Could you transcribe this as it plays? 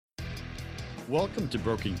Welcome to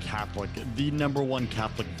Broken Catholic, the #1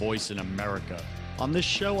 Catholic voice in America. On this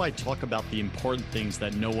show, I talk about the important things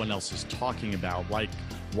that no one else is talking about, like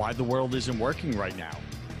why the world isn't working right now.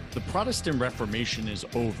 The Protestant Reformation is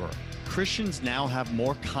over. Christians now have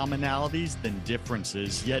more commonalities than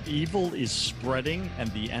differences, yet evil is spreading and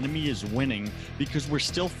the enemy is winning because we're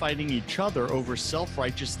still fighting each other over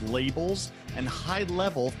self-righteous labels and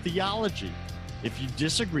high-level theology. If you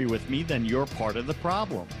disagree with me, then you're part of the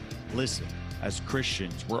problem. Listen, as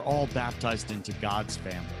Christians, we're all baptized into God's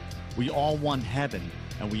family. We all want heaven,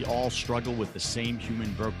 and we all struggle with the same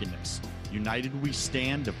human brokenness. United we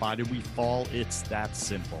stand, divided we fall. It's that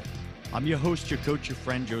simple. I'm your host, your coach, your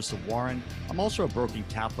friend, Joseph Warren. I'm also a broken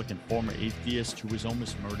Catholic and former atheist who was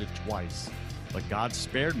almost murdered twice. But God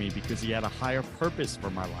spared me because he had a higher purpose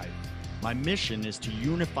for my life. My mission is to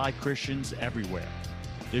unify Christians everywhere.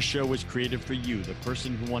 This show was created for you, the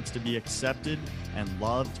person who wants to be accepted and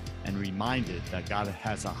loved and reminded that God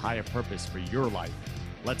has a higher purpose for your life.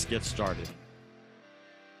 Let's get started.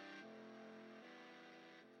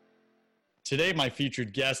 Today, my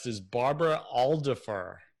featured guest is Barbara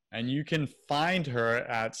Alderfer, and you can find her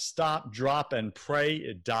at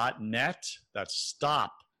stopdropandpray.net. That's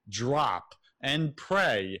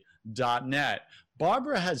stopdropandpray.net.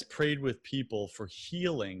 Barbara has prayed with people for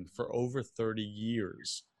healing for over 30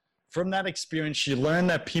 years. From that experience, she learned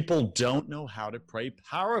that people don't know how to pray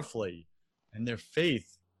powerfully, and their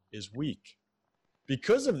faith is weak.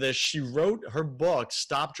 Because of this, she wrote her book,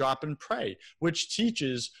 Stop, Drop, and Pray, which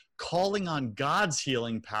teaches calling on God's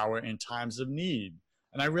healing power in times of need.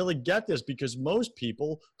 And I really get this because most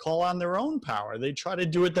people call on their own power. They try to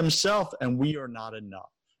do it themselves, and we are not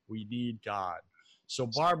enough. We need God. So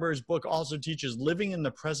Barbara's book also teaches living in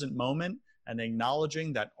the present moment and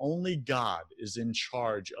acknowledging that only God is in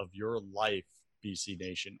charge of your life, BC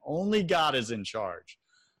Nation. Only God is in charge.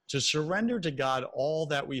 To surrender to God all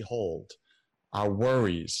that we hold, our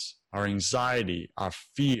worries, our anxiety, our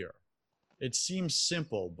fear. It seems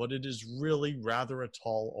simple, but it is really rather a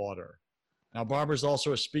tall order. Now, Barbara's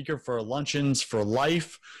also a speaker for Luncheons for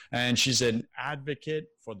Life, and she's an advocate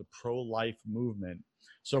for the pro-life movement.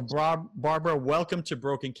 So, Barbara, welcome to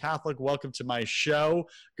Broken Catholic. Welcome to my show.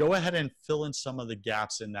 Go ahead and fill in some of the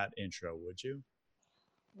gaps in that intro, would you?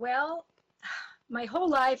 Well, my whole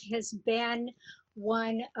life has been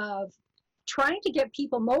one of trying to get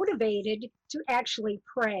people motivated to actually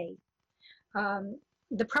pray.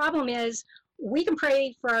 The problem is we can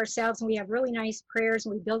pray for ourselves and we have really nice prayers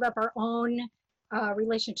and we build up our own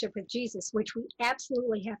relationship with Jesus, which we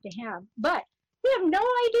absolutely have to have. But we have no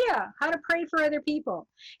idea how to pray for other people.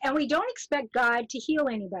 And we don't expect God to heal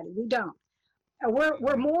anybody. We don't.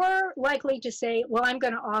 We're more likely to say, well, I'm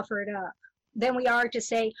going to offer it up, than we are to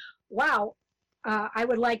say, wow, I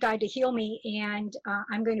would like God to heal me, and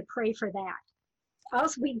I'm going to pray for that.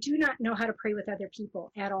 Also, we do not know how to pray with other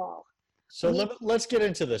people at all. So let's get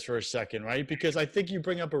into this for a second, right? Because I think you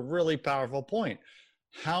bring up a really powerful point.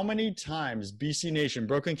 How many times, BC Nation,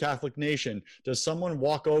 Broken Catholic Nation, does someone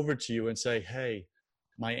walk over to you and say, hey,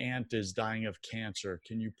 my aunt is dying of cancer.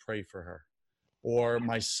 Can you pray for her? Or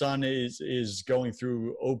my son is going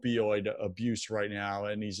through opioid abuse right now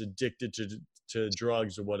and he's addicted to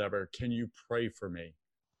drugs or whatever. Can you pray for me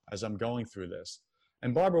as I'm going through this?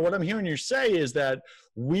 And Barbara, what I'm hearing you say is that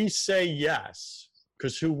we say yes,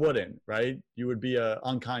 because who wouldn't, right? You would be an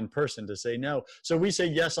unkind person to say no. So we say,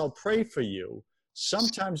 yes, I'll pray for you.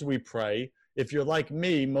 Sometimes we pray. If you're like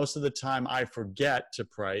me, most of the time I forget to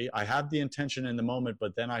pray. I have the intention in the moment,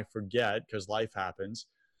 but then I forget because life happens.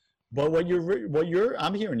 But what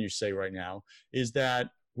I'm hearing you say right now is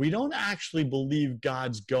that we don't actually believe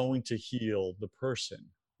God's going to heal the person.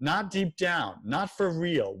 Not deep down, not for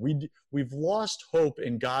real. We've lost hope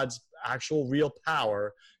in God's actual real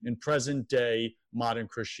power in present day modern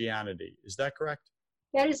Christianity. Is that correct?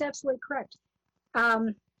 That is absolutely correct.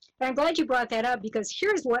 I'm glad you brought that up because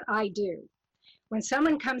here's what I do. When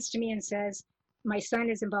someone comes to me and says, my son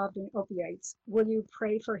is involved in opioids, will you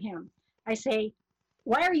pray for him? I say,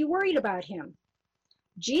 why are you worried about him?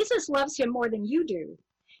 Jesus loves him more than you do.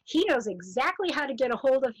 He knows exactly how to get a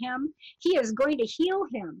hold of him. He is going to heal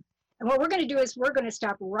him. And what we're going to do is we're going to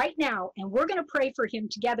stop right now and we're going to pray for him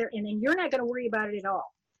together, and then you're not going to worry about it at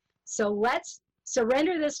all. So let's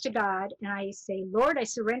surrender this to God. And I say, Lord, I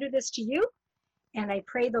surrender this to you. And I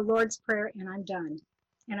pray the Lord's Prayer and I'm done.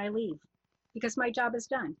 And I leave because my job is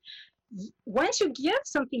done. Once you give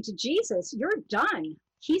something to Jesus, you're done.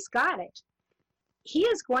 He's got it. He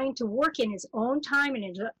is going to work in his own time and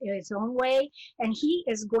in his own way, and he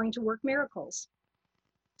is going to work miracles.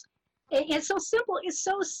 It's so simple. It's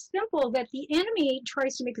so simple that the enemy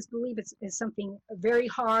tries to make us believe it's something very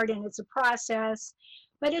hard and it's a process,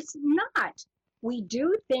 but it's not. We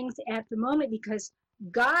do things at the moment because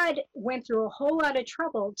God went through a whole lot of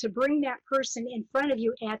trouble to bring that person in front of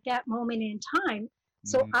you at that moment in time.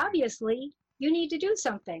 So Mm. obviously, you need to do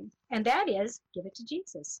something, and that is give it to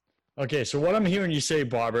Jesus. Okay, so what I'm hearing you say,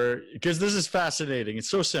 Barbara, because this is fascinating, it's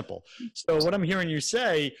so simple. So what I'm hearing you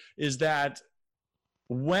say is that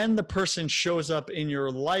when the person shows up in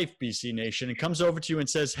your life, BC Nation, and comes over to you and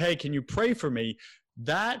says, "Hey, can you pray for me?"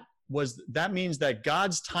 That means that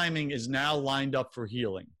God's timing is now lined up for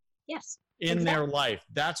healing Yes, in exactly. their life.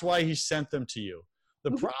 That's why He sent them to you.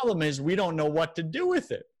 The Mhm. problem is we don't know what to do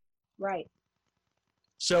with it. Right.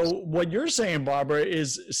 So what you're saying, Barbara,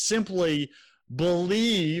 is simply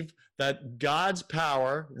believe that God's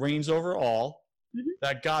power reigns over all, Mhm.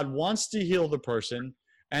 that God wants to heal the person,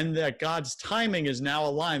 and that God's timing is now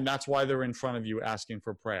aligned. That's why they're in front of you asking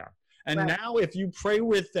for prayer. And Right. now if you pray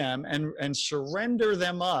with them and surrender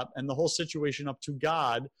them up and the whole situation up to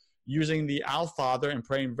God using the Our Father and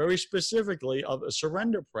praying very specifically of a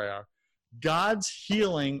surrender prayer, God's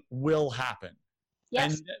healing will happen.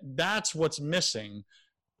 Yes. And that's what's missing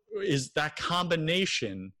is that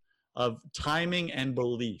combination of timing and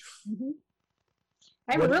belief. Mhm.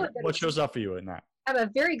 I have a really good What shows up for you in that? I have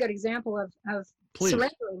a very good example of Please.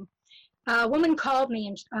 surrendering. A woman called me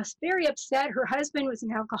and was very upset. Her husband was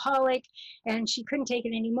an alcoholic and she couldn't take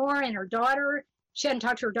it anymore. And her daughter, she hadn't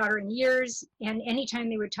talked to her daughter in years. And anytime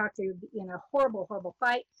they would talk, they would be in a horrible, horrible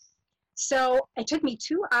fight. So it took me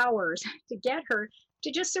 2 hours to get her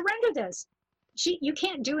to just surrender this. You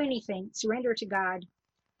can't do anything. Surrender to God.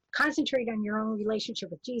 Concentrate on your own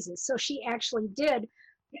relationship with Jesus. So she actually did.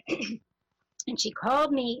 And she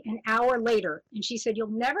called me an hour later and she said,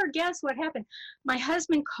 "You'll never guess what happened. My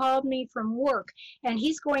husband called me from work and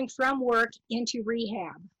he's going from work into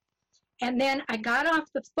rehab." And then I got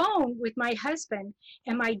off the phone with my husband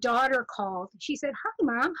and my daughter called. She said, "Hi,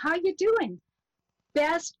 Mom, how you doing?"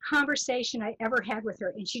 Best conversation I ever had with her.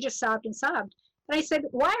 And she just sobbed and sobbed. And I said,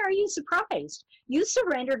 "Why are you surprised? You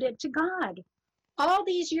surrendered it to God. All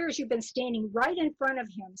these years you've been standing right in front of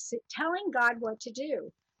him, telling God what to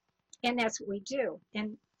do." And that's what we do.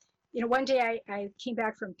 And one day I came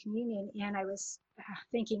back from communion and I was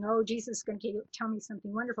thinking, oh, Jesus is going to tell me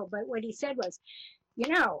something wonderful. But what he said was,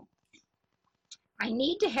 I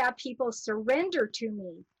need to have people surrender to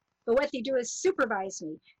me. But what they do is supervise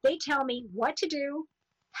me. They tell me what to do,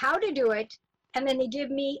 how to do it, and then they give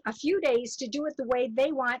me a few days to do it the way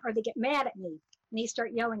they want, or they get mad at me and they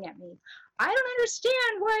start yelling at me. I don't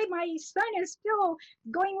understand why my son is still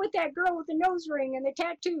going with that girl with the nose ring and the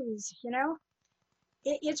tattoos,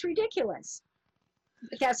 It's ridiculous.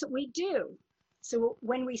 But that's what we do. So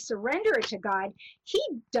when we surrender it to God, he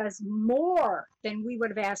does more than we would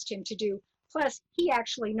have asked him to do. Plus, he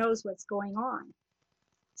actually knows what's going on.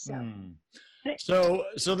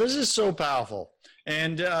 So this is so powerful.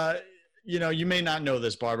 And you may not know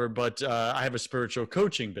this, Barbara, but I have a spiritual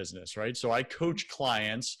coaching business, right? So I coach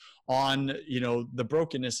clients on, the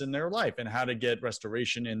brokenness in their life and how to get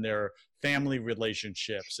restoration in their family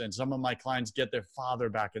relationships. And some of my clients get their father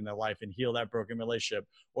back in their life and heal that broken relationship,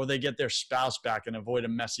 or they get their spouse back and avoid a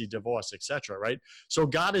messy divorce, etc. Right? So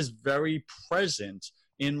God is very present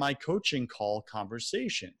in my coaching call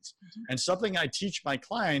conversations. Mm-hmm. And something I teach my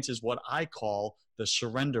clients is what I call the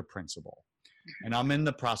surrender principle. And I'm in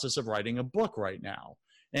the process of writing a book right now.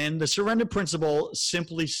 And the surrender principle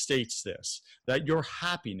simply states this, that your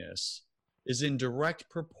happiness is in direct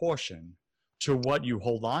proportion to what you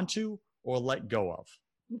hold on to or let go of.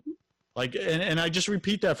 Mm-hmm. And I just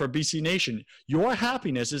repeat that for BC Nation. Your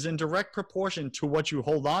happiness is in direct proportion to what you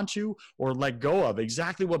hold on to or let go of.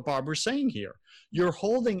 Exactly what Barbara's saying here. You're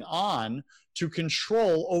holding on to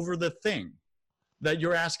control over the thing that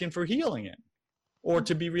you're asking for healing in or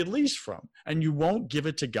to be released from, and you won't give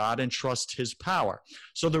it to God and trust his power.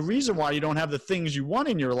 So the reason why you don't have the things you want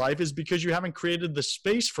in your life is because you haven't created the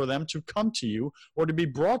space for them to come to you or to be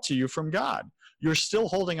brought to you from God. You're still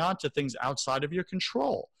holding on to things outside of your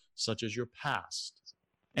control, such as your past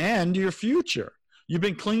and your future. You've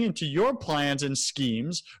been clinging to your plans and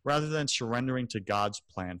schemes rather than surrendering to God's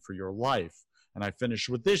plan for your life. And I finish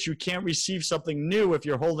with this. You can't receive something new if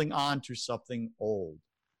you're holding on to something old.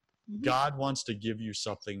 God wants to give you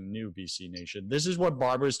something new, BC Nation. This is what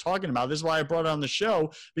Barbara is talking about. This is why I brought it on the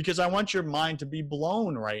show, because I want your mind to be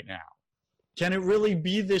blown right now. Can it really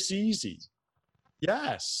be this easy?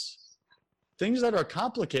 Yes. Things that are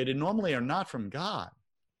complicated normally are not from God.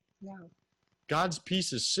 No. God's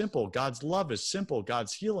peace is simple. God's love is simple.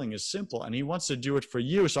 God's healing is simple, and he wants to do it for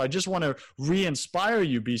you. So I just want to re-inspire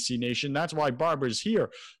you, BC Nation. That's why Barbara's here.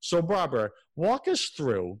 So Barbara, walk us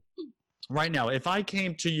through right now. If I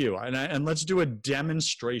came to you, and let's do a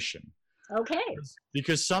demonstration. Okay.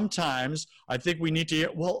 Because sometimes I think we need to hear,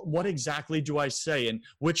 well, what exactly do I say, and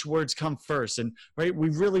which words come first? And right, we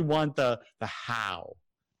really want the how.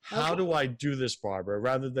 How do I do this, Barbara,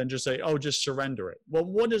 rather than just say, oh, just surrender it? Well,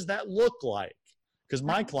 what does that look like? Because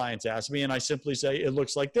my clients ask me, and I simply say, it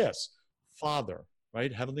looks like this. Father,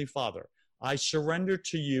 right? Heavenly Father, I surrender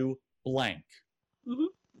to you blank. Mm-hmm.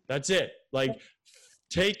 That's it. Like,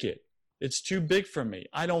 take it. It's too big for me.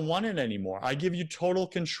 I don't want it anymore. I give you total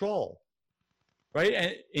control. Right?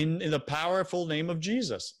 And in the powerful name of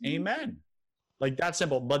Jesus. Amen. Like, that's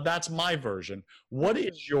simple, but that's my version. What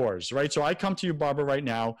is yours? Right? So I come to you, Barbara, right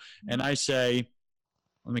now, and I say,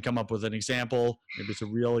 let me come up with an example. Maybe it's a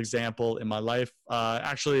real example in my life.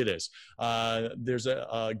 Actually, it is. There's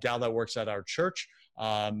a gal that works at our church,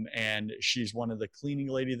 and she's one of the cleaning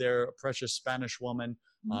lady there, a precious Spanish woman,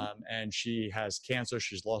 and she has cancer.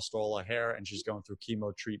 She's lost all her hair, and she's going through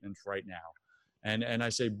chemo treatment right now. And I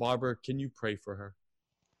say, Barbara, can you pray for her?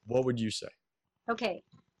 What would you say? Okay.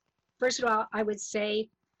 First of all, I would say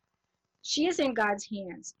she is in God's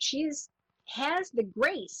hands. She has the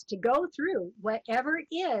grace to go through whatever it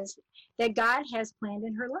is that God has planned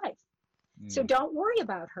in her life. So don't worry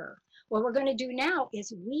about her. What we're going to do now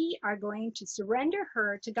is we are going to surrender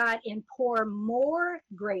her to God and pour more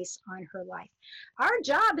grace on her life. Our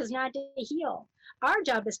job is not to heal. Our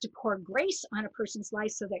job is to pour grace on a person's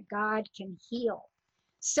life so that God can heal.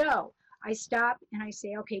 So I stop and I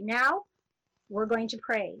say, okay, now we're going to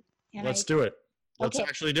pray. And Let's do it. Let's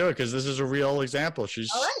actually do it, because this is a real example. She's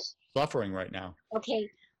suffering right now. Okay.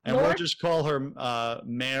 And Lord, we'll just call her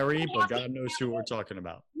Mary, but God knows who we're talking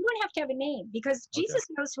about. You don't have to have a name, because Jesus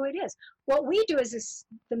knows who it is. What we do is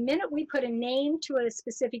the minute we put a name to a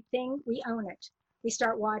specific thing, we own it. We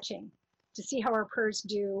start watching to see how our prayers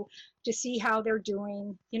do, to see how they're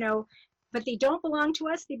doing, but they don't belong to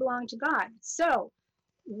us, they belong to God. So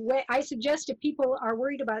I suggest if people are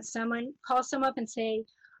worried about someone, call some up and say,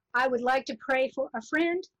 I would like to pray for a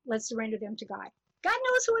friend. Let's surrender them to God. God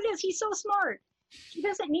knows who it is. He's so smart. He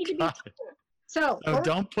doesn't need to be told. So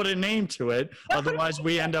don't put a name to it. Otherwise,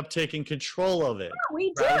 we end up taking control of it. Yeah,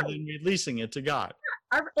 we do. Rather than releasing it to God.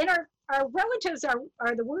 Our relatives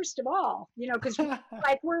are the worst of all, because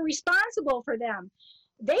we're responsible for them.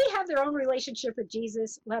 They have their own relationship with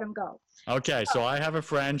Jesus. Let them go. Okay, so I have a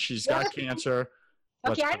friend. She's got cancer.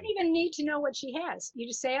 Okay, I don't even need to know what she has. You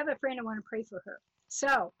just say, I have a friend, I want to pray for her.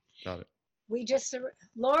 So got it. We just,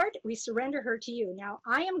 Lord, we surrender her to you. Now,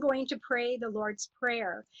 I am going to pray the Lord's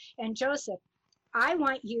Prayer. And Joseph, I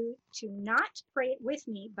want you to not pray it with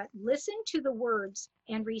me, but listen to the words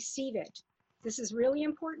and receive it. This is really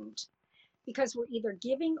important, because we're either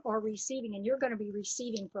giving or receiving, and you're going to be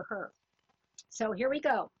receiving for her. So here we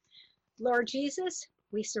go. Lord Jesus,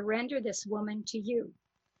 we surrender this woman to you.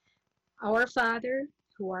 Our Father,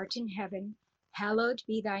 who art in heaven, hallowed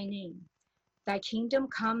be thy name. Thy kingdom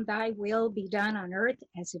come, thy will be done on earth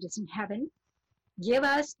as it is in heaven. Give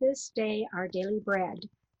us this day our daily bread.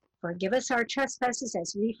 Forgive us our trespasses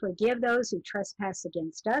as we forgive those who trespass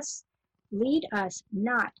against us. Lead us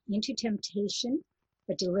not into temptation,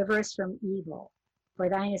 but deliver us from evil. For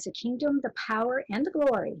thine is the kingdom, the power, and the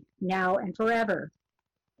glory, now and forever.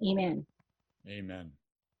 Amen. Amen.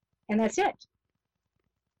 And that's it.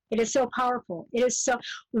 It is so powerful.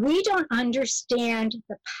 We don't understand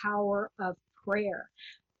the power of prayer.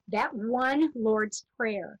 That one Lord's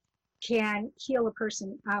Prayer can heal a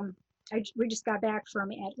person. We just got back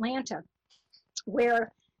from Atlanta,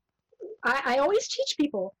 where I always teach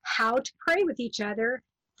people how to pray with each other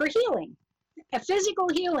for healing, a physical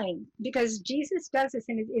healing, because Jesus does this,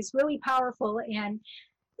 and it is really powerful, and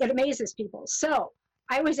it amazes people. So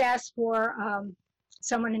I was asked for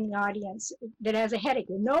someone in the audience that has a headache.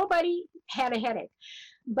 Nobody had a headache,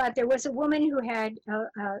 but there was a woman who had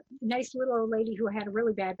a nice little old lady who had a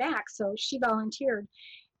really bad back, so she volunteered.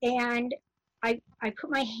 And I put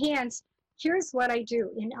my hands, here's what I do,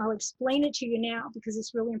 and I'll explain it to you now because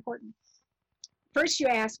it's really important. First you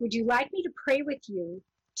ask, would you like me to pray with you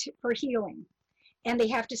for healing? And they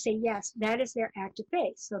have to say yes. That is their act of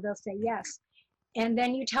faith, so they'll say yes. And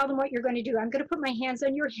then you tell them what you're going to do. I'm going to put my hands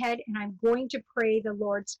on your head, and I'm going to pray the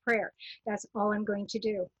Lord's Prayer. That's all I'm going to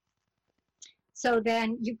do. So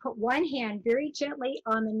then you put one hand very gently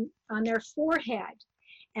on their forehead,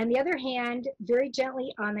 and the other hand very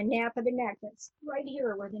gently on the nape of the neck. That's right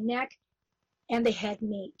here where the neck and the head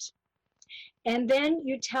meet. And then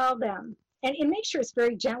you tell them, and make sure it's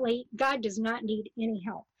very gently. God does not need any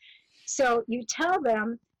help. So you tell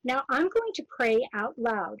them, now I'm going to pray out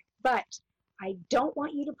loud, but I don't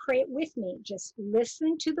want you to pray it with me. Just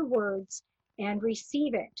listen to the words and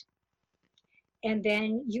receive it. And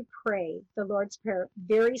then you pray the Lord's Prayer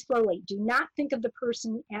very slowly. Do not think of the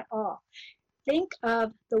person at all. Think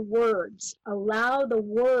of the words. Allow the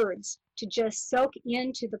words to just soak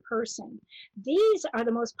into the person. These are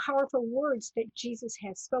the most powerful words that Jesus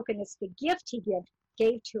has spoken. It's the gift he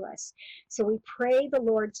gave to us. So we pray the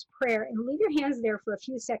Lord's Prayer and leave your hands there for a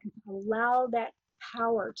few seconds. Allow that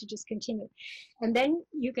power to just continue. And then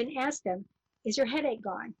you can ask them, is your headache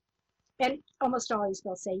gone? And almost always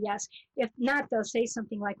they'll say yes. If not, they'll say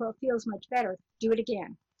something like, well, it feels much better. Do it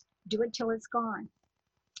again. Do it till it's gone.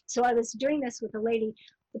 So I was doing this with a lady.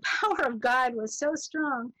 The power of God was so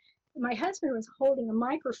strong. My husband was holding a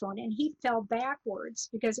microphone and he fell backwards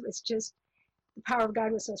because it was just, the power of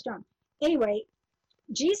God was so strong. Anyway,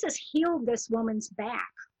 Jesus healed this woman's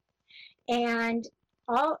back. And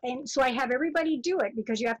so I have everybody do it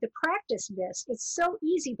because you have to practice this. It's so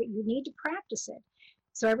easy, but you need to practice it.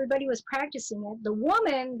 So everybody was practicing it. The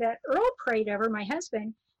woman that Earl prayed over, my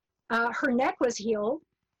husband, her neck was healed.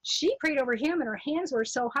 She prayed over him and her hands were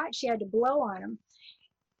so hot she had to blow on him.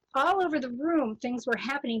 All over the room, things were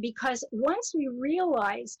happening because once we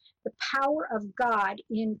realize the power of God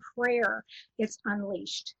in prayer, it's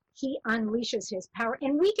unleashed. He unleashes his power,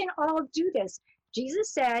 and we can all do this.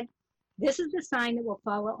 Jesus said, this is the sign that will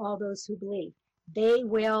follow all those who believe. They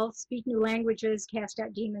will speak new languages, cast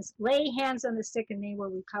out demons, lay hands on the sick, and they will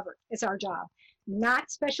recover. It's our job,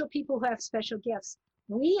 not special people who have special gifts.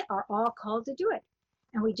 We are all called to do it,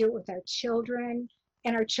 and we do it with our children,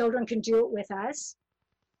 and our children can do it with us.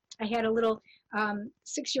 I had a little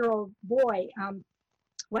 6-year-old boy.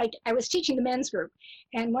 I was teaching the men's group,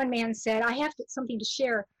 and one man said, I have something to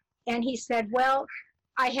share. And he said, well,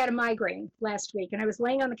 I had a migraine last week, and I was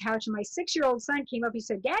laying on the couch, and my 6-year-old son came up. He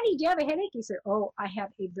said, Daddy, do you have a headache? He said, oh, I have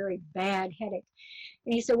a very bad headache.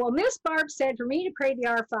 And he said, well, Miss Barb said for me to pray the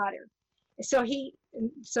Our Father. So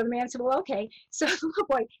the man said, well, okay. So the little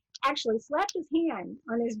boy actually slapped his hand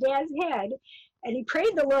on his dad's head, and he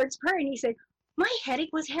prayed the Lord's Prayer, and he said, my headache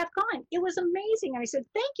was half gone. It was amazing. And I said,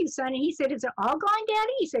 thank you, son. And he said, is it all gone,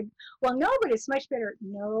 Daddy? He said, well, no, but it's much better.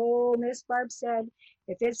 No, Miss Barb said,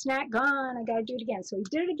 if it's not gone, I got to do it again. So he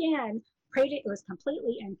did it again, prayed it. It was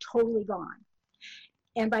completely and totally gone.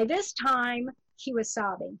 And by this time, he was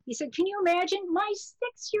sobbing. He said, can you imagine? My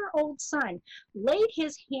 6-year-old son laid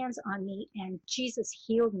his hands on me, and Jesus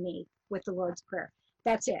healed me with the Lord's Prayer.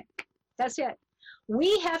 That's it. That's it.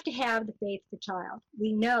 We have to have the faith of the child.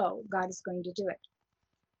 We know God is going to do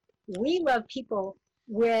it. We love people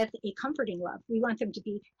with a comforting love. We want them to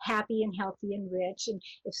be happy and healthy and rich. And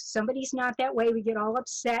if somebody's not that way, we get all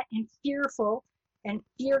upset and fearful, and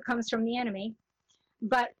fear comes from the enemy.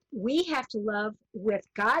 But we have to love with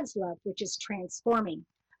God's love, which is transforming.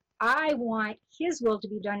 I want his will to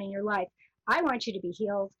be done in your life. I want you to be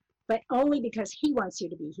healed, but only because he wants you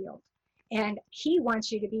to be healed. And he wants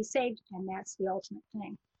you to be saved, and that's the ultimate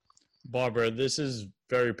thing. Barbara, this is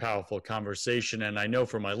very powerful conversation, and I know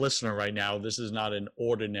for my listener right now, this is not an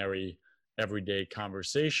ordinary, everyday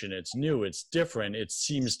conversation. It's new, it's different, it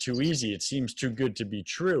seems too easy, it seems too good to be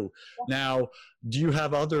true. Now, do you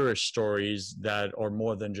have other stories that are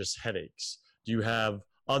more than just headaches? Do you have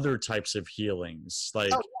other types of healings,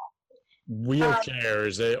 like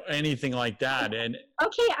wheelchairs, anything like that? And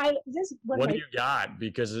okay, what do you got?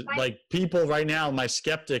 Because like people right now, my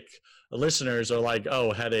skeptic listeners are like,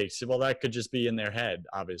 oh, headaches. Well, that could just be in their head,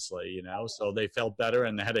 obviously, so they felt better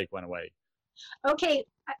and the headache went away. Okay,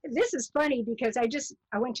 this is funny because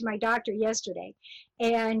I went to my doctor yesterday,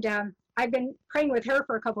 and I've been praying with her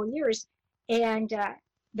for a couple of years, and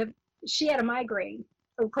she had a migraine,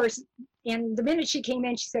 of course, and the minute she came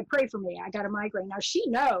in, she said, pray for me, I got a migraine. Now she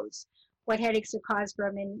knows what headaches are caused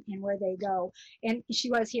from and where they go, and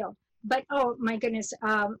she was healed. But oh my goodness,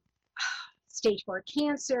 stage 4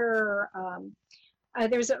 cancer.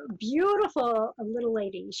 There's a beautiful little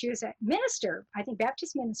lady. She was a minister, I think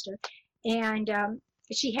Baptist minister, and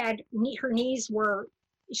she had her knees were,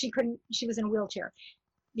 she was in a wheelchair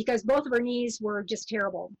because both of her knees were just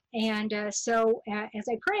terrible. And so as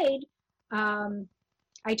I prayed,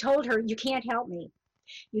 I told her, you can't help me.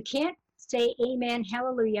 You can't say amen,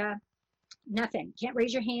 hallelujah, nothing. Can't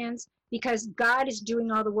raise your hands because God is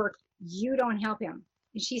doing all the work. You don't help him.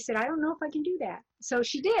 And she said, I don't know if I can do that. So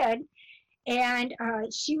she did, and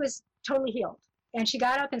she was totally healed. And she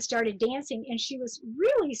got up and started dancing, and she was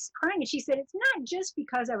really crying. And she said, it's not just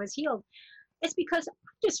because I was healed. It's because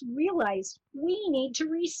I just realized we need to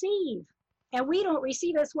receive. and we don't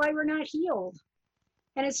receive. That's why we're not healed.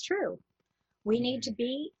 And it's true. We need to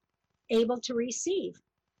be able to receive.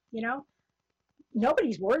 You know,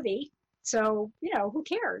 nobody's worthy, so who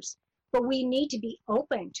cares? But we need to be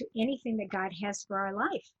open to anything that God has for our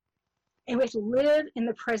life, and we have to live in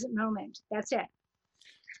the present moment. That's it.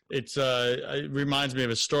 It reminds me of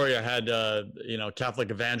a story I had,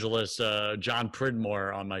 Catholic evangelist John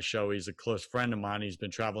Pridmore on my show. He's a close friend of mine. He's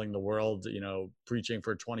been traveling the world, preaching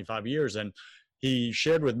for 25 years. And he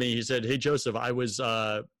shared with me, he said, "Hey, Joseph, I was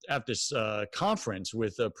at this conference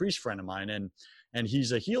with a priest friend of mine, and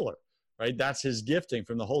he's a healer, right? That's his gifting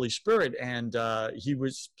from the Holy Spirit. And he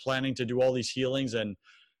was planning to do all these healings, and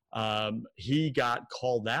he got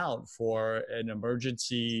called out for an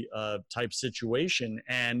emergency type situation,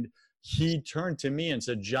 and he turned to me and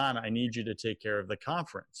said, 'John, I need you to take care of the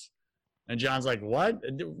conference.'" And John's like, "What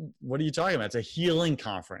are you talking about? It's a healing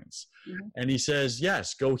conference." Mm-hmm. And he says,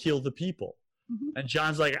 "Yes, go heal the people." Mm-hmm. And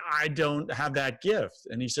John's like, "I don't have that gift."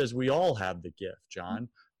 And he says, "We all have the gift, John.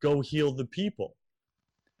 Go heal the people."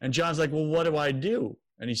 And John's like, "Well, what do I do?"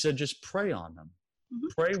 And he said, "Just pray on them. Mm-hmm.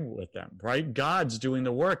 Pray with them," right? God's doing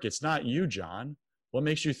the work. It's not you, John. What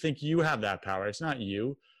makes you think you have that power? It's not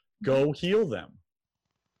you. Go heal them.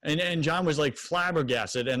 And John was like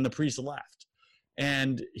flabbergasted, and the priest left.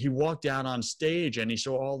 And he walked out on stage, and he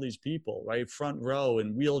saw all these people, right? Front row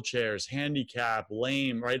in wheelchairs, handicapped,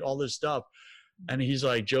 lame, right? All this stuff. And he's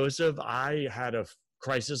like, "Joseph, I had a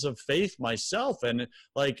crisis of faith myself. And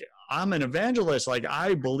like, I'm an evangelist. Like,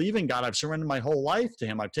 I believe in God. I've surrendered my whole life to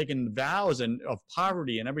him. I've taken vows of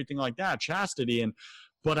poverty and everything like that, chastity.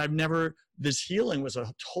 But this healing was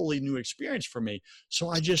a totally new experience for me. So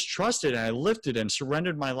I just trusted, and I lifted and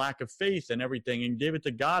surrendered my lack of faith and everything and gave it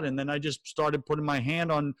to God. And then I just started putting my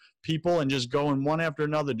hand on people and just going one after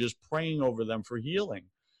another, just praying over them for healing."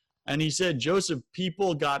 And he said, "Joseph,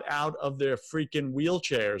 people got out of their freaking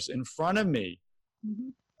wheelchairs in front of me." Mm-hmm.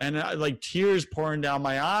 And like tears pouring down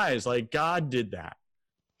my eyes, like God did that.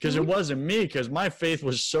 Because it wasn't me, because my faith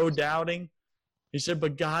was so doubting. He said,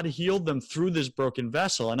 "But God healed them through this broken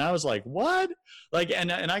vessel." And I was like, "What?" Like,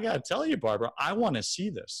 and I got to tell you, Barbara, I want to see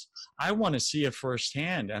this. I want to see it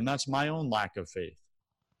firsthand. And that's my own lack of faith.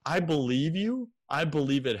 I believe you. I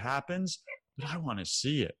believe it happens, but I want to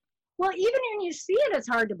see it. Well, even when you see it, it's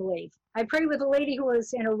hard to believe. I prayed with a lady who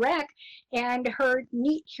was in a wreck, and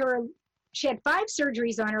she had 5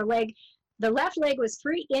 surgeries on her leg. The left leg was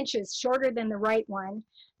 3 inches shorter than the right one.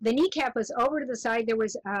 The kneecap was over to the side. There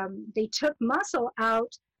was, they took muscle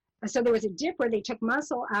out. So there was a dip where they took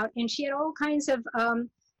muscle out, and she had all kinds of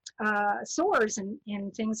sores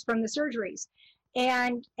and things from the surgeries.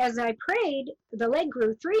 And as I prayed, the leg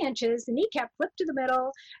grew 3 inches. The kneecap flipped to the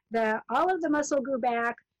middle. All of the muscle grew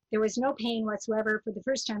back. There was no pain whatsoever for the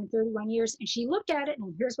first time in 31 years. And she looked at it,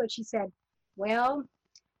 and here's what she said: "Well,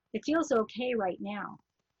 it feels okay right now."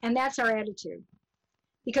 And that's our attitude.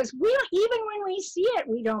 Because even when we see it,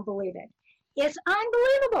 we don't believe it. It's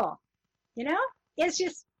unbelievable. This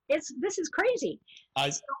is crazy.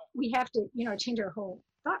 So we have to, change our whole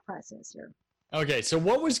thought process here. Okay, so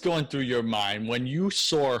what was going through your mind when you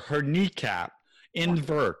saw her kneecap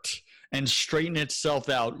invert and straighten itself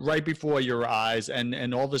out right before your eyes,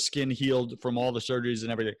 and all the skin healed from all the surgeries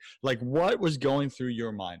and everything? Like, what was going through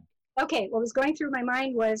your mind? Okay, what was going through my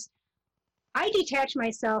mind was, I detach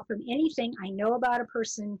myself from anything I know about a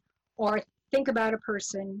person or think about a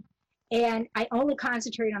person, and I only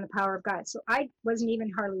concentrate on the power of God. So I wasn't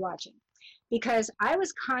even hardly watching, because I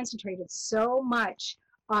was concentrated so much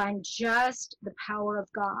on just the power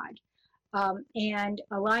of God, and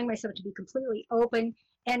allowing myself to be completely open.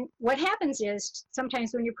 And what happens is,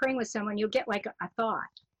 sometimes when you're praying with someone, you'll get like a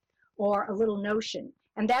thought or a little notion,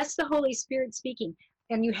 and that's the Holy Spirit speaking.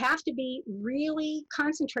 And you have to be really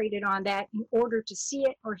concentrated on that in order to see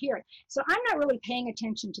it or hear it. So I'm not really paying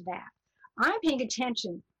attention to that. I'm paying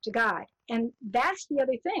attention to God. And that's the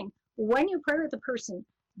other thing. When you pray with a person,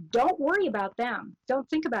 don't worry about them. Don't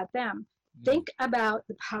think about them. Think about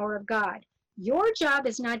the power of God. Your job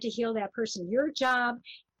is not to heal that person. Your job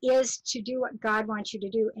is to do what God wants you to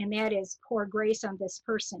do, and that is pour grace on this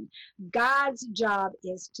person. God's job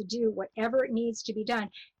is to do whatever it needs to be done.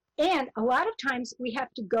 And a lot of times we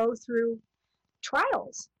have to go through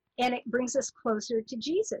trials, and it brings us closer to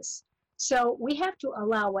Jesus. So we have to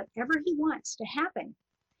allow whatever he wants to happen.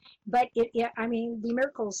 But the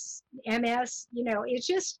miracles, MS, it's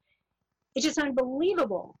just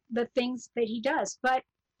unbelievable, the things that he does. But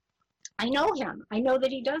I know him. I know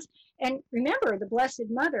that he does. And remember, the Blessed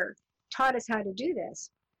Mother taught us how to do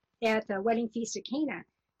this at the wedding feast at Cana.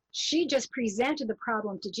 She just presented the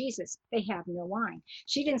problem to Jesus. They have no wine.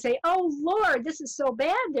 She didn't say, "Oh Lord, this is so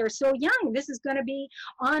bad. They're so young. This is going to be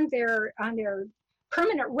on their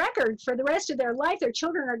permanent record for the rest of their life. Their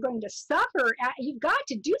children are going to suffer. You've got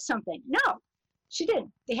to do something." No, she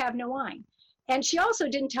didn't. They have no wine. And she also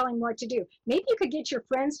didn't tell him what to do. Maybe you could get your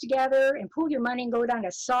friends together and pool your money and go down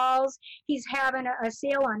to Saul's. He's having a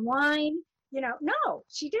sale on wine. No,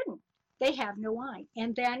 she didn't. They have no wine.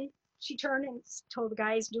 And then she turned and told the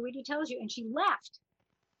guys, "Do what he tells you," and she left.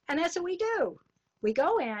 And that's what we do. We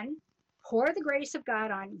go in, pour the grace of God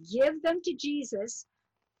on, give them to Jesus.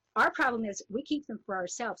 Our problem is we keep them for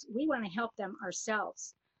ourselves. We want to help them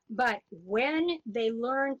ourselves. But when they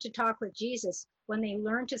learn to talk with Jesus, when they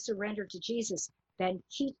learn to surrender to Jesus, then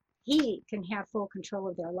he can have full control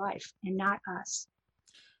of their life and not us.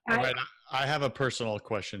 All right. I have a personal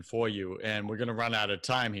question for you, and we're going to run out of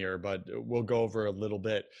time here, but we'll go over a little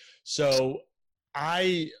bit. So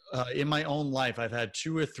in my own life, I've had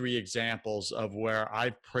 2 or 3 examples of where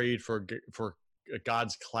I've prayed for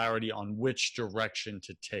God's clarity on which direction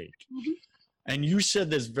to take. Mm-hmm. And you said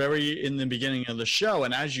this very in the beginning of the show.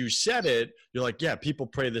 And as you said it, you're like, yeah, people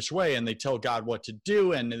pray this way and they tell God what to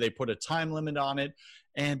do and they put a time limit on it.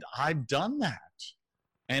 And I've done that.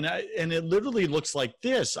 And it literally looks like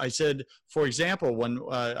this. I said, for example, when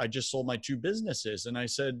I just sold my 2 businesses, and I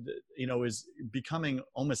said, is becoming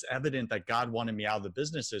almost evident that God wanted me out of the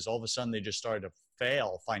businesses. All of a sudden, they just started to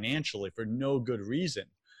fail financially for no good reason.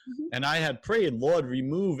 Mm-hmm. And I had prayed, Lord,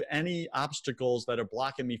 remove any obstacles that are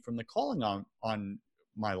blocking me from the calling on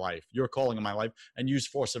my life, your calling on my life, and use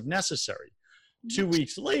force if necessary. Mm-hmm. 2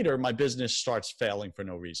 weeks later, my business starts failing for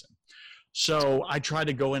no reason. So I try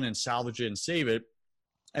to go in and salvage it and save it.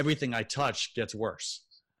 Everything I touch gets worse.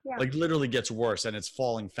 Yeah. Like literally gets worse, and it's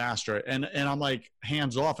falling faster. And I'm like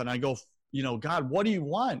hands off, and I go, God, what do you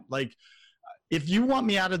want? Like, if you want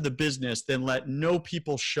me out of the business, then let no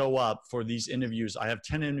people show up for these interviews. I have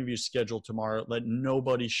 10 interviews scheduled tomorrow. Let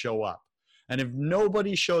nobody show up. And if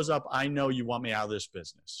nobody shows up, I know you want me out of this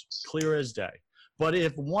business. Clear as day. But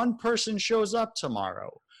if one person shows up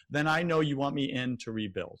tomorrow, then I know you want me in to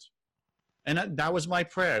rebuild. And that was my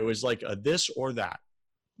prayer. It was like a this or that.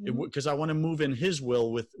 Because I want to move in his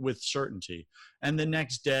will with certainty. And the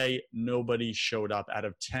next day, nobody showed up out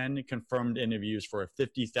of 10 confirmed interviews for a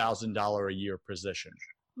 $50,000 a year position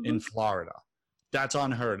in Florida. That's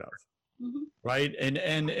unheard of, right? And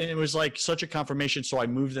it was like such a confirmation. So I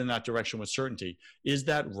moved in that direction with certainty. Is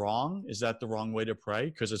that wrong? Is that the wrong way to pray?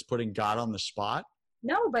 Because it's putting God on the spot?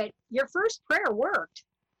 No, but your first prayer worked.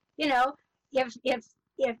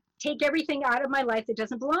 If take everything out of my life that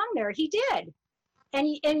doesn't belong there, he did.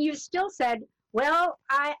 And you still said, well,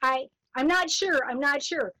 I'm not sure.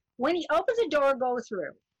 When he opens the door, go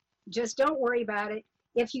through. Just don't worry about it.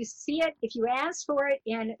 If you see it, if you ask for it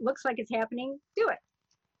and it looks like it's happening, do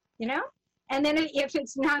it. And then if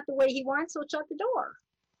it's not the way he wants, he'll shut the door.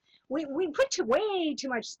 We put way too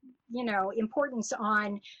much, importance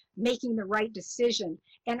on making the right decision.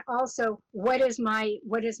 And also, what is my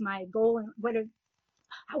goal, and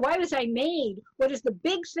why was I made? What is the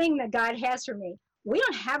big thing that God has for me? We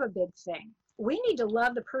don't have a big thing. We need to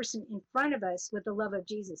love the person in front of us with the love of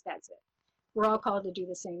Jesus. That's it. We're all called to do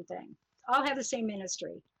the same thing. All have the same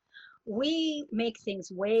ministry. We make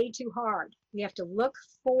things way too hard. We have to look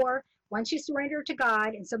for, once you surrender to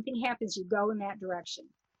God and something happens, you go in that direction.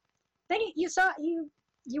 Then you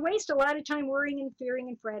waste a lot of time worrying and fearing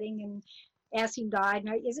and fretting and asking God,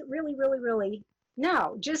 now, is it really, really, really?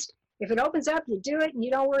 No, just if it opens up, you do it and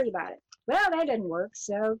you don't worry about it. Well, that didn't work,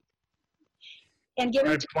 so. And give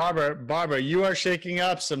it Barbara, you are shaking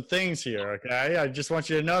up some things here, okay? I just want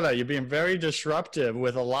you to know that you're being very disruptive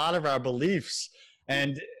with a lot of our beliefs,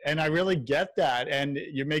 and I really get that, and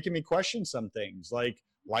you're making me question some things like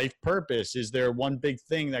life purpose. Is there one big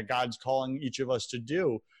thing that God's calling each of us to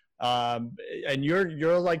do? And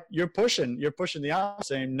you're pushing the opposite,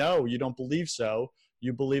 saying no, you don't believe so.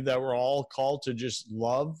 You believe that we're all called to just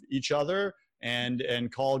love each other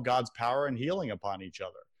and call God's power and healing upon each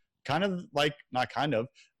other. Kind of like, not kind of,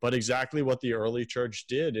 but exactly what the early church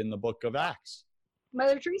did in the book of Acts.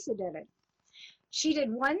 Mother Teresa did it. She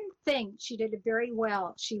did one thing. She did it very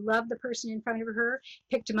well. She loved the person in front of her,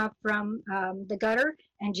 picked him up from the gutter,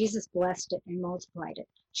 and Jesus blessed it and multiplied it.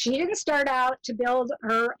 She didn't start out to build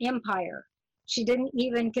her empire. She didn't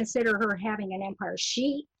even consider her having an empire.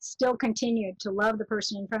 She still continued to love the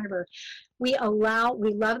person in front of her. We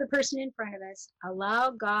love the person in front of us,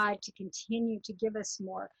 allow God to continue to give us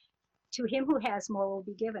more. To him who has more will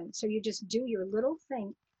be given. So you just do your little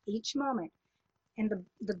thing each moment. And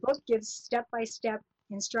the book gives step-by-step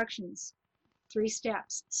instructions, 3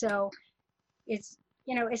 steps. So it's,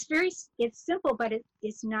 it's simple, but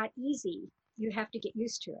it's not easy. You have to get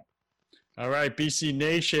used to it. All right, BC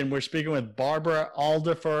Nation, we're speaking with Barbara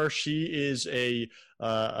Alderfer. She is a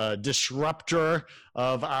disruptor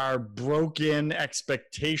of our broken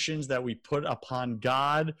expectations that we put upon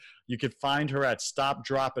God. You can find her at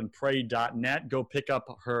stopdropandpray.net. Go pick up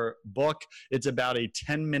her book. It's about a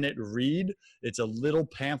 10-minute read. It's a little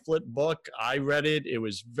pamphlet book. I read it. It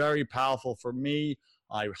was very powerful for me.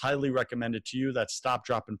 I highly recommend it to you. That's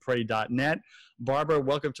stopdropandpray.net. Barbara,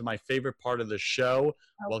 welcome to my favorite part of the show. Okay.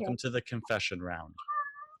 Welcome to the confession round.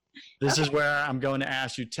 This is where I'm going to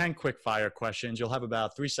ask you 10 quick fire questions. You'll have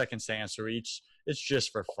about 3 seconds to answer each. It's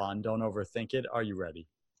just for fun. Don't overthink it. Are you ready?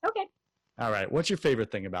 Okay. All right. What's your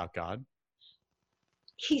favorite thing about God?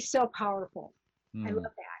 He's so powerful. I love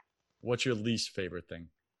that. What's your least favorite thing?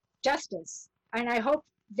 Justice. And I hope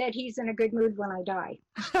that he's in a good mood when I die.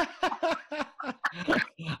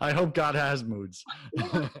 I hope God has moods.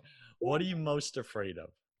 What are you most afraid of?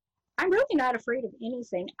 I'm really not afraid of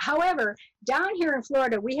anything. However, down here in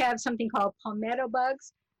Florida, we have something called palmetto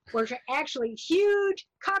bugs, which are actually huge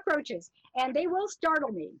cockroaches, and they will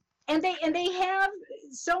startle me. And they have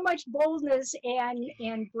so much boldness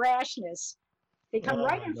and brashness. They come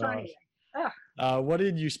right in front of you. What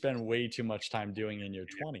did you spend way too much time doing in your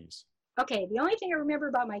 20s? Okay, the only thing I remember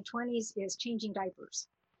about my 20s is changing diapers.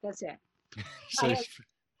 That's it. So, I had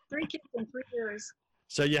 3 kids in 3 years.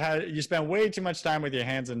 So you spent way too much time with your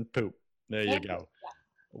hands and poop. There you go. Yeah.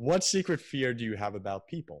 What secret fear do you have about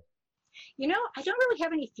people? I don't really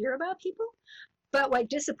have any fear about people, but what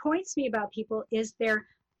disappoints me about people is their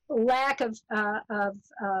lack of a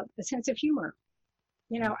sense of humor.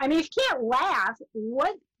 If you can't laugh,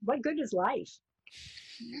 what good is life?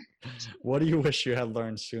 What do you wish you had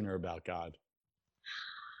learned sooner about God?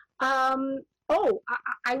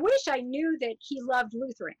 I wish I knew that he loved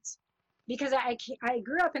Lutherans, because I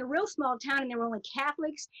grew up in a real small town and there were only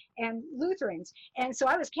Catholics and Lutherans. And so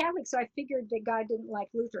I was Catholic, so I figured that God didn't like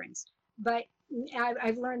Lutherans. But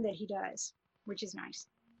I've learned that he does, which is nice.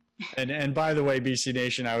 And by the way, BC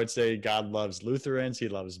Nation, I would say God loves Lutherans. He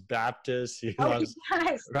loves Baptists. He loves,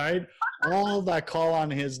 right? All that call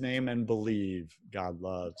on his name and believe, God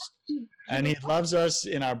loves. And he loves us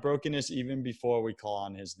in our brokenness even before we call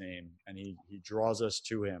on his name. And he draws us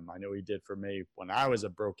to him. I know he did for me when I was a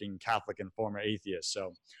broken Catholic and former atheist.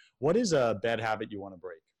 So what is a bad habit you want to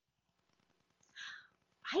break?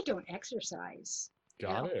 I don't exercise.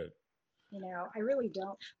 Got it. I really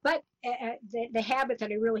don't. But the habit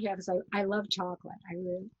that I really have is I love chocolate.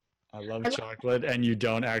 I love chocolate, and you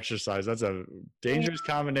don't exercise. That's a dangerous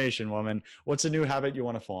combination, woman. What's a new habit you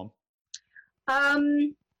want to form?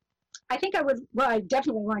 I think I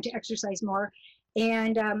definitely want to exercise more.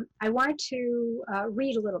 And I want to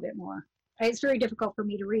read a little bit more. It's very difficult for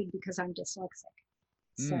me to read because I'm dyslexic.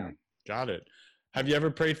 So. Got it. Have you ever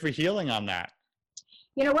prayed for healing on that?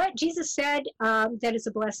 You know what? Jesus said that it's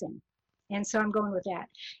a blessing. And so I'm going with that.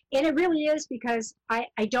 And it really is, because I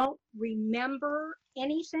don't remember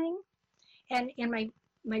anything. And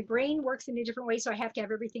my brain works in a different way, so I have to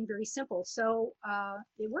have everything very simple. So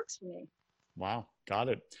it works for me. Wow. Got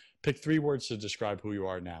it. Pick 3 words to describe who you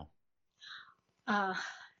are now.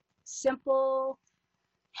 Simple,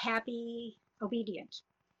 happy, obedient.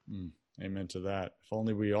 Amen to that. If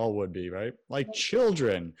only we all would be, right? Like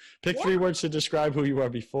children. Pick 3 words to describe who you are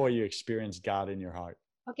before you experienced God in your heart.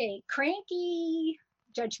 Okay, cranky,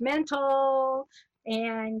 judgmental,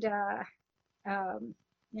 and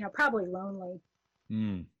probably lonely.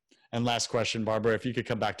 And last question, Barbara, if you could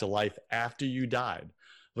come back to life after you died,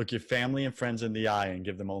 look your family and friends in the eye and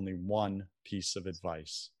give them only one piece of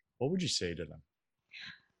advice, what would you say to them?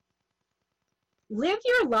 Live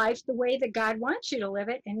your life the way that God wants you to live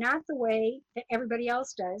it, and not the way that everybody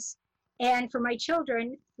else does. And for my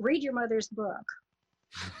children, read your mother's book.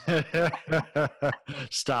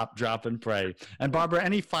 Stop, drop, and pray. And Barbara,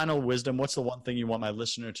 any final wisdom? What's the one thing you want my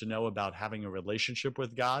listener to know about having a relationship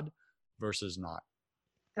with God versus not?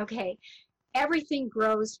 Okay. Everything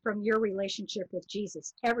grows from your relationship with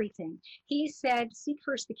Jesus. Everything. He said, seek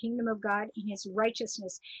first the kingdom of God and his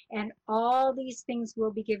righteousness, and all these things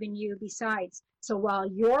will be given you besides. So while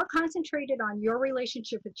you're concentrated on your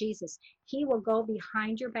relationship with Jesus, he will go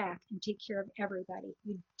behind your back and take care of everybody.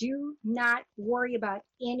 You do not worry about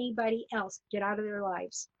anybody else. Get out of their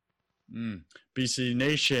lives. BC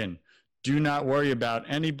Nation, do not worry about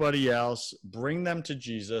anybody else. Bring them to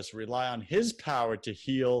Jesus. Rely on his power to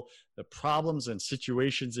heal the problems and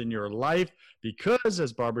situations in your life, because,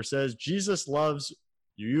 as Barbara says, Jesus loves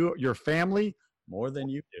you, your family, more than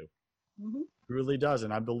you do. He really does,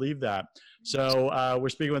 and I believe that. So we're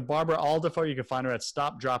speaking with Barbara Alderfer. You can find her at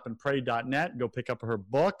stopdropandpray.net. Go pick up her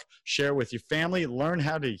book, share it with your family, learn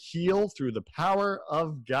how to heal through the power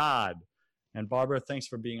of God. And Barbara, thanks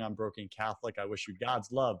for being on Broken Catholic. I wish you God's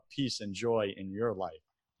love, peace, and joy in your life.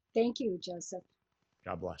 Thank you, Joseph.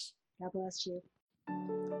 God bless. God bless you.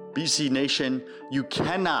 BC Nation, you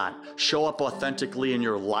cannot show up authentically in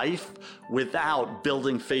your life without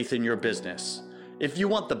building faith in your business. If you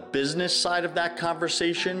want the business side of that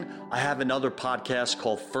conversation, I have another podcast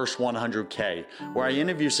called First 100K, where I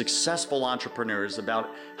interview successful entrepreneurs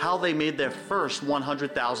about how they made their first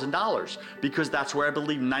 $100,000, because that's where I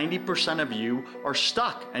believe 90% of you are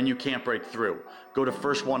stuck and you can't break through. Go to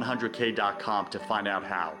first100k.com to find out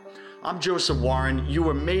how. I'm Joseph Warren. You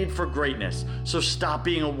were made for greatness, so stop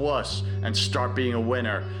being a wuss and start being a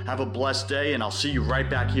winner. Have a blessed day, and I'll see you right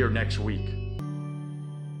back here next week.